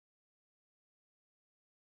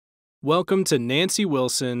Welcome to Nancy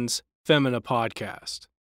Wilson's Femina Podcast.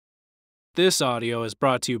 This audio is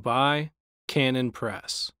brought to you by Canon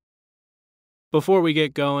Press. Before we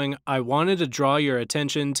get going, I wanted to draw your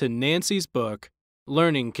attention to Nancy's book,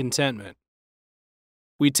 Learning Contentment.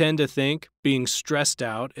 We tend to think being stressed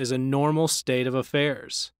out is a normal state of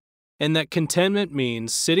affairs, and that contentment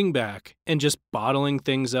means sitting back and just bottling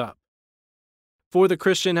things up. For the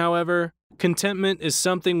Christian, however, contentment is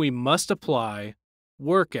something we must apply,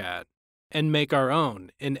 work at, and make our own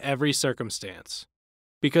in every circumstance,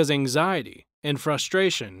 because anxiety and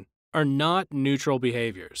frustration are not neutral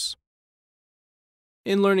behaviors.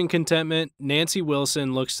 In Learning Contentment, Nancy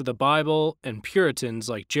Wilson looks to the Bible and Puritans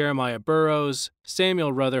like Jeremiah Burroughs,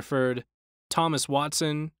 Samuel Rutherford, Thomas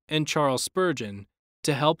Watson, and Charles Spurgeon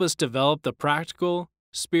to help us develop the practical,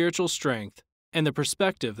 spiritual strength and the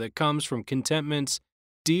perspective that comes from contentment's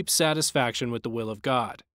deep satisfaction with the will of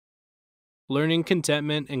God. Learning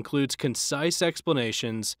Contentment includes concise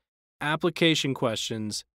explanations, application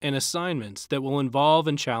questions, and assignments that will involve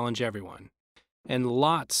and challenge everyone, and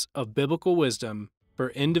lots of biblical wisdom for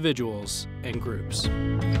individuals and groups.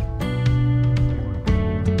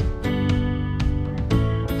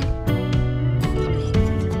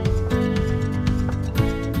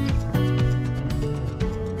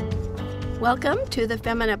 Welcome to the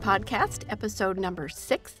Femina Podcast, episode number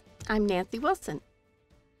 6. I'm Nancy Wilson.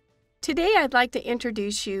 Today, I'd like to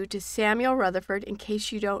introduce you to Samuel Rutherford in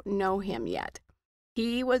case you don't know him yet.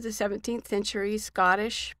 He was a 17th century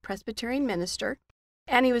Scottish Presbyterian minister,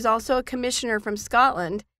 and he was also a commissioner from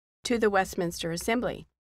Scotland to the Westminster Assembly.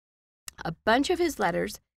 A bunch of his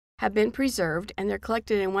letters have been preserved, and they're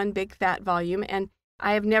collected in one big fat volume, and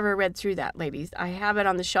I have never read through that, ladies. I have it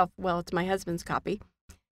on the shelf. Well, it's my husband's copy,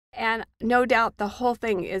 and no doubt the whole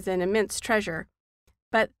thing is an immense treasure.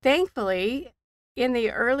 But thankfully, in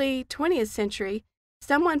the early 20th century,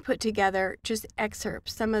 someone put together just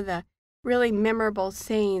excerpts, some of the really memorable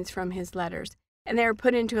sayings from his letters, and they were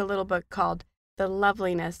put into a little book called The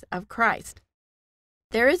Loveliness of Christ.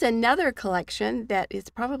 There is another collection that is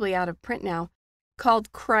probably out of print now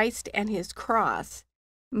called Christ and His Cross.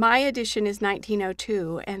 My edition is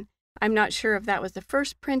 1902, and I'm not sure if that was the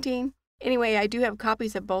first printing. Anyway, I do have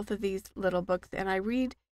copies of both of these little books, and I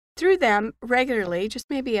read through them regularly, just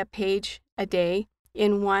maybe a page a day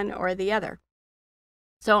in one or the other.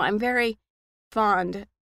 So I'm very fond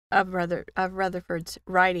of Rutherford's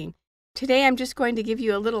writing. Today I'm just going to give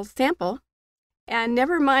you a little sample, and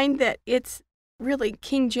never mind that it's really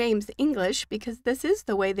King James English, because this is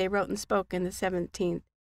the way they wrote and spoke in the 17th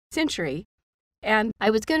century. And I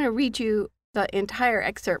was going to read you the entire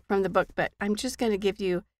excerpt from the book, but I'm just going to give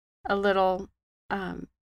you a little,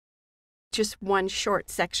 just one short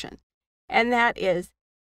section. And that is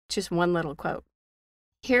just one little quote.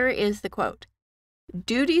 Here is the quote.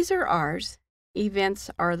 "Duties are ours, events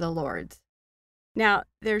are the Lord's." Now,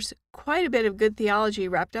 there's quite a bit of good theology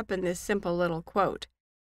wrapped up in this simple little quote.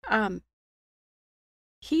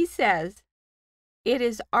 He says, "It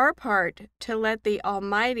is our part to let the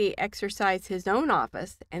Almighty exercise His own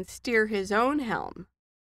office and steer His own helm."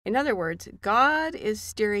 In other words, God is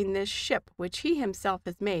steering this ship which He Himself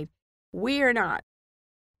has made. We are not.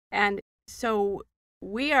 And so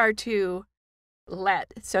we are to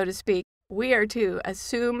so to speak, we are to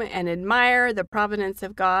assume and admire the providence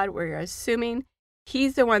of God. We're assuming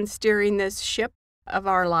He's the one steering this ship of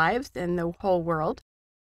our lives and the whole world.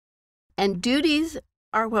 And duties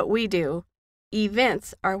are what we do.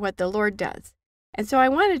 Events are what the Lord does. And so I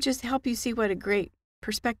want to just help you see what a great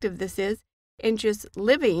perspective this is in just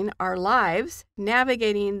living our lives,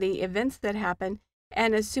 navigating the events that happen,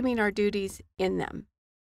 and assuming our duties in them.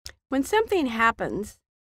 When something happens,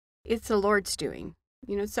 it's the Lord's doing.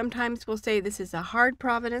 You know, sometimes we'll say this is a hard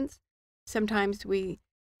providence. Sometimes we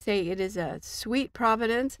say it is a sweet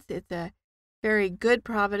providence. It's a very good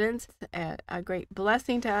providence, a great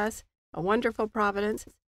blessing to us, a wonderful providence.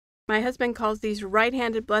 My husband calls these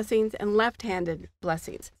right-handed blessings and left-handed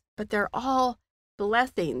blessings, but they're all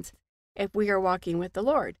blessings if we are walking with the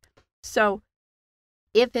Lord. So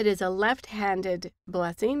if it is a left-handed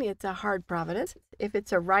blessing, it's a hard providence. If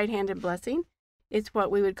it's a right-handed blessing, it's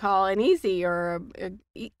what we would call an easy or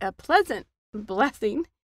a pleasant blessing.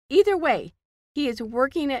 Either way, He is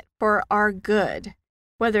working it for our good.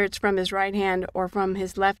 Whether it's from His right hand or from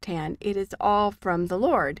His left hand, it is all from the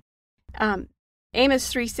Lord.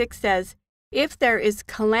 Amos 3:6 says, "If there is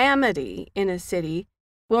calamity in a city,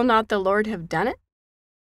 will not the Lord have done it?"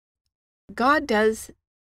 God does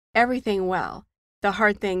everything well, the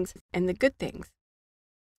hard things and the good things.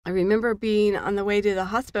 I remember being on the way to the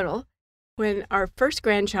hospital when our first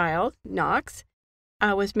grandchild, Knox,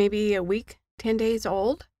 was maybe a week, 10 days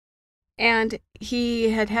old. And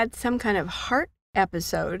he had had some kind of heart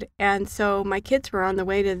episode. And so my kids were on the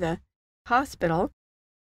way to the hospital.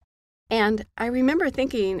 And I remember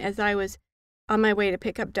thinking as I was on my way to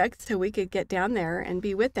pick up Doug so we could get down there and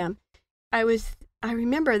be with them, I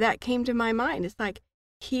remember that came to my mind. It's like,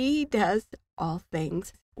 he does all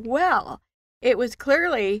things well. It was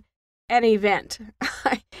clearly an event.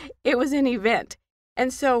 It was an event.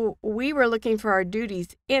 And so we were looking for our duties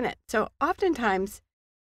in it. So oftentimes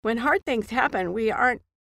when hard things happen, we aren't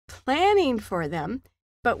planning for them,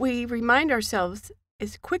 but we remind ourselves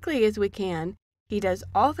as quickly as we can, he does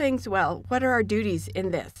all things well. What are our duties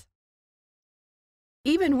in this?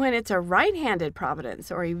 Even when it's a right-handed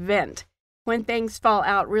providence or event, when things fall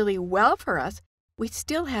out really well for us, we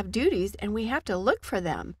still have duties and we have to look for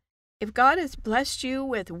them. If God has blessed you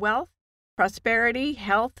with wealth, prosperity,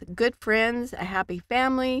 health, good friends, a happy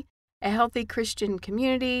family, a healthy Christian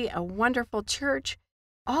community, a wonderful church,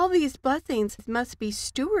 all these blessings must be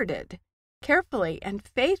stewarded carefully and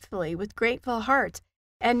faithfully with grateful hearts.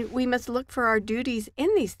 And we must look for our duties in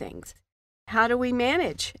these things. How do we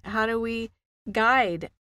manage? How do we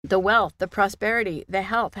guide the wealth, the prosperity, the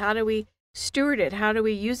health? How do we steward it? How do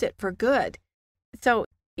we use it for good? So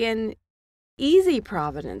in easy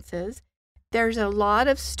providences, there's a lot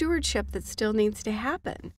of stewardship that still needs to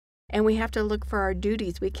happen. And we have to look for our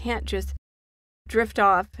duties. We can't just drift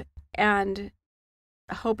off and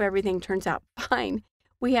hope everything turns out fine.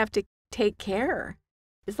 We have to take care.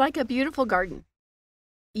 It's like a beautiful garden.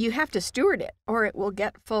 You have to steward it or it will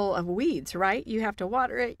get full of weeds, right? You have to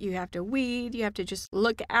water it, you have to weed, you have to just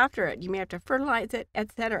look after it. You may have to fertilize it,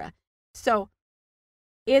 etc. So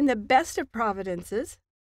in the best of providences,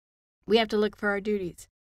 we have to look for our duties.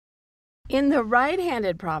 In the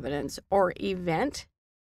right-handed providence or event,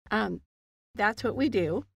 that's what we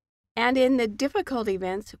do. And in the difficult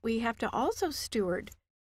events, we have to also steward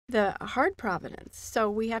the hard providence. So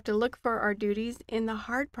we have to look for our duties in the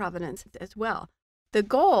hard providence as well. The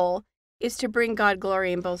goal is to bring God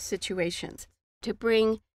glory in both situations, to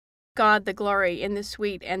bring God the glory in the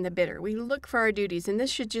sweet and the bitter. We look for our duties, and this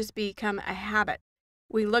should just become a habit.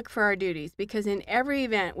 We look for our duties because in every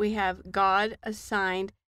event we have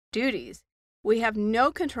God-assigned duties. We have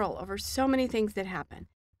no control over so many things that happen,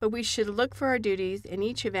 but we should look for our duties in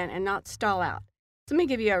each event and not stall out. So let me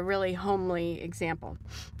give you a really homely example.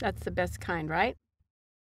 That's the best kind, right?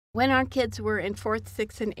 When our kids were in 4th,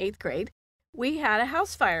 6th, and 8th grade, we had a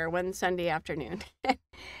house fire one Sunday afternoon.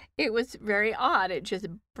 It was very odd. It just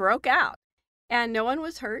broke out. And no one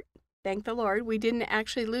was hurt. Thank the Lord. We didn't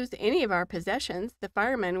actually lose any of our possessions. The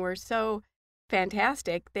firemen were so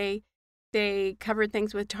fantastic. They covered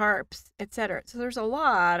things with tarps, etc. So there's a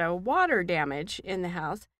lot of water damage in the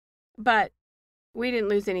house. But we didn't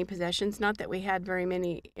lose any possessions. Not that we had very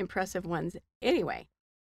many impressive ones anyway.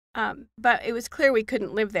 But it was clear we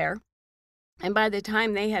couldn't live there. And by the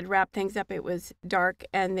time they had wrapped things up, it was dark,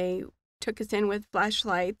 and they took us in with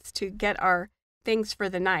flashlights to get our things for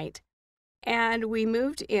the night. And we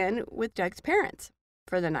moved in with Doug's parents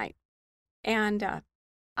for the night. And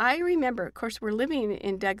I remember, of course, we're living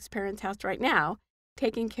in Doug's parents' house right now,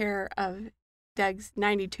 taking care of Doug's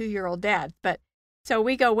 92-year-old dad. But so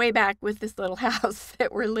we go way back with this little house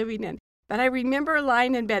that we're living in. But I remember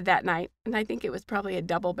lying in bed that night, and I think it was probably a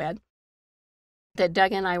double bed that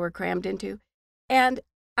Doug and I were crammed into. And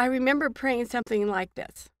I remember praying something like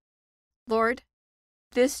this: Lord,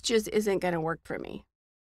 this just isn't going to work for me.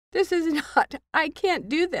 This is not, I can't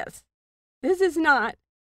do this. This is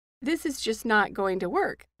just not going to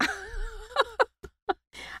work.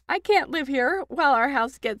 I can't live here while our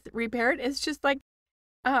house gets repaired. It's just like,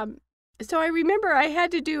 so I remember I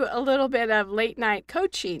had to do a little bit of late night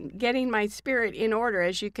coaching, getting my spirit in order,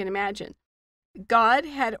 as you can imagine. God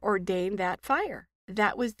had ordained that fire.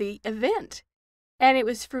 That was the event. And it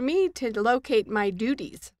was for me to locate my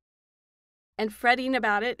duties. And fretting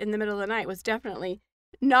about it in the middle of the night was definitely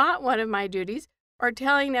not one of my duties, or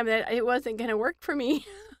telling them that it wasn't going to work for me,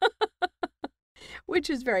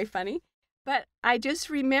 which is very funny. But I just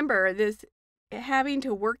remember this, having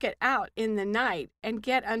to work it out in the night and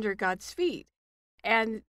get under God's feet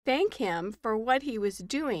and thank him for what he was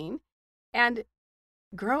doing and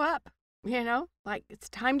grow up, like it's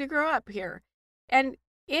time to grow up here. And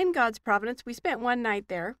in God's providence, we spent one night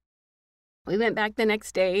there. We went back the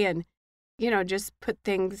next day and, just put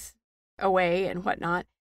things away and whatnot.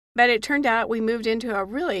 But it turned out we moved into a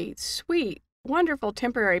really sweet, wonderful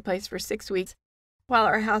temporary place for 6 weeks while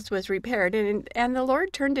our house was repaired. And the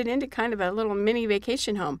Lord turned it into kind of a little mini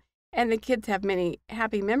vacation home. And the kids have many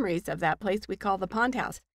happy memories of that place we call the Pond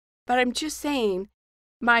House. But I'm just saying,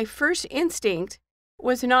 my first instinct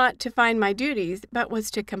was not to find my duties, but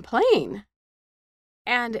was to complain.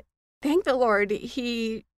 And thank the Lord,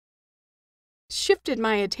 he shifted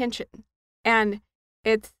my attention. And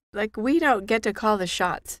it's like we don't get to call the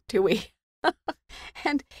shots, do we?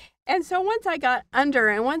 And so once I got under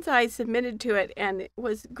and once I submitted to it and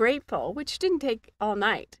was grateful, which didn't take all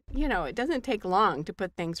night, it doesn't take long to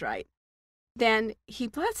put things right, then he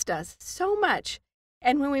blessed us so much.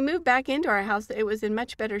 And when we moved back into our house, it was in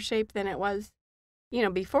much better shape than it was,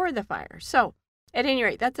 before the fire. So at any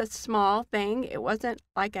rate, that's a small thing. It wasn't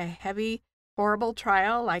like a heavy, horrible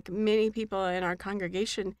trial like many people in our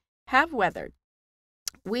congregation have weathered.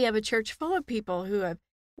 We have a church full of people who have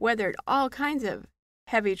weathered all kinds of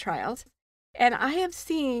heavy trials, and I have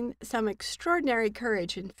seen some extraordinary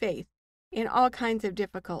courage and faith in all kinds of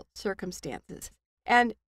difficult circumstances.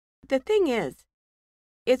 And the thing is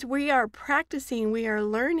we are practicing, we are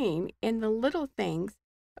learning in the little things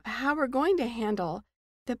of how we're going to handle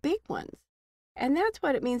the big ones. And that's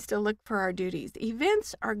what it means to look for our duties.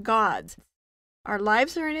 Events are God's. Our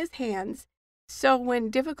lives are in His hands. So when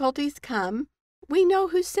difficulties come, we know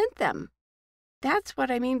who sent them. That's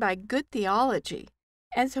what I mean by good theology.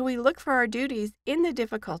 And so we look for our duties in the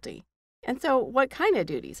difficulty. And so what kind of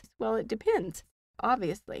duties? Well, it depends,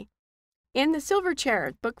 obviously. In The Silver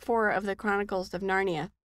Chair, Book 4 of the Chronicles of Narnia,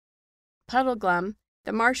 Puddleglum,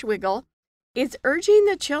 the Marshwiggle, is urging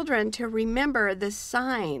the children to remember the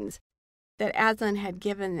signs that Aslan had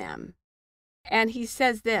given them. And he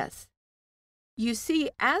says this, "You see,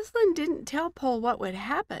 Aslan didn't tell Pole what would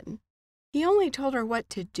happen. He only told her what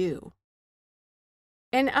to do."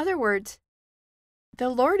 In other words, the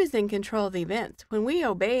Lord is in control of the events. When we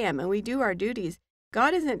obey Him and we do our duties,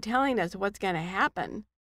 God isn't telling us what's going to happen.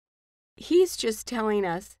 He's just telling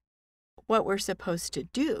us what we're supposed to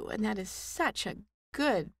do, and that is such a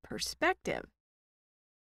good perspective.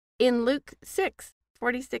 In Luke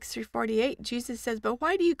 6:46-48, Jesus says, "But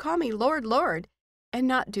why do you call me Lord, Lord, and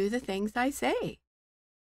not do the things I say?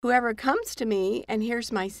 Whoever comes to me and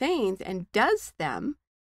hears my sayings and does them,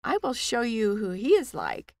 I will show you who he is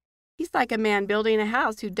like. He's like a man building a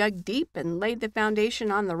house who dug deep and laid the foundation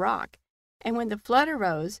on the rock. And when the flood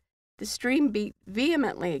arose, the stream beat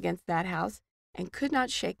vehemently against that house and could not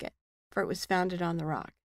shake it, for it was founded on the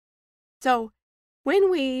rock." So when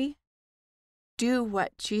we do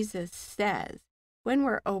what Jesus says, when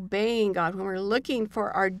we're obeying God, when we're looking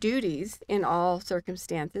for our duties in all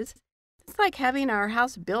circumstances, it's like having our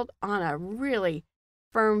house built on a really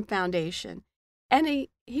firm foundation. And he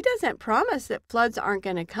doesn't promise that floods aren't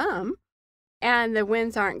going to come and the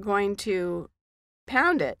winds aren't going to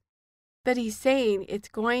pound it, but he's saying it's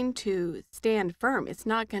going to stand firm. It's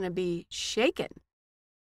not going to be shaken.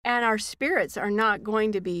 And our spirits are not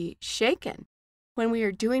going to be shaken when we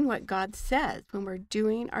are doing what God says, when we're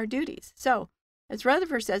doing our duties. So, as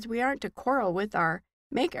Rutherford says, we aren't to quarrel with our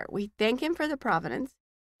Maker. We thank Him for the providence.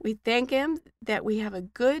 We thank Him that we have a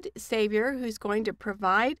good Savior who's going to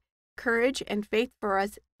provide courage and faith for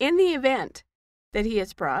us in the event that He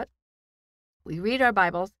has brought. We read our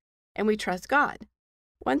Bibles and we trust God.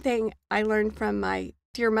 One thing I learned from my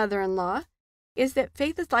dear mother-in-law is that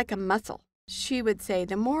faith is like a muscle. She would say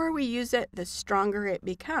the more we use it, the stronger it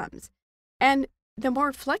becomes. And the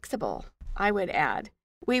more flexible, I would add,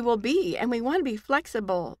 we will be. And we want to be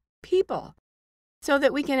flexible people so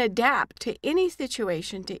that we can adapt to any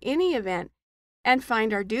situation, to any event, and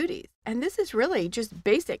find our duties. And this is really just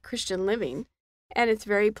basic Christian living, and it's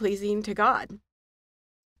very pleasing to God.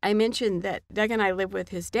 I mentioned that Doug and I live with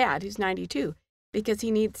his dad, who's 92, because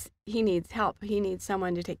he needs help. He needs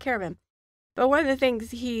someone to take care of him. But one of the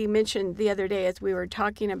things he mentioned the other day as we were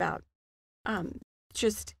talking about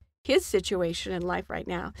just his situation in life right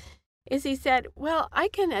now is he said, "Well, I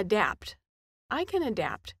can adapt. I can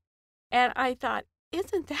adapt." And I thought,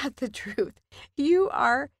 isn't that the truth? You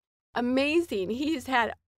are amazing. He's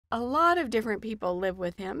had a lot of different people live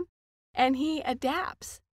with him, and he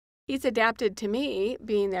adapts. He's adapted to me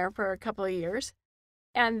being there for a couple of years,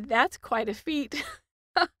 and that's quite a feat.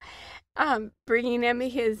 Bringing him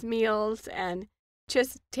his meals and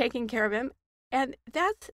just taking care of him. And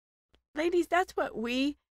ladies, that's what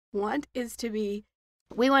we want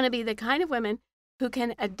we want to be the kind of women who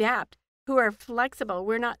can adapt, who are flexible.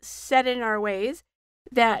 We're not set in our ways,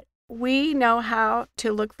 that we know how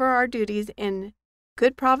to look for our duties in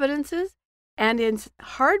good providences and in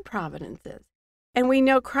hard providences. And we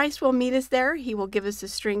know Christ will meet us there. He will give us the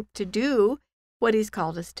strength to do what He's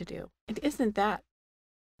called us to do. And isn't that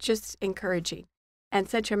just encouraging and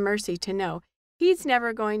such a mercy to know He's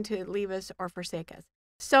never going to leave us or forsake us?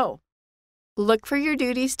 So look for your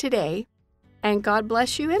duties today, and God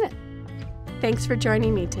bless you in it. Thanks for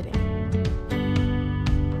joining me today.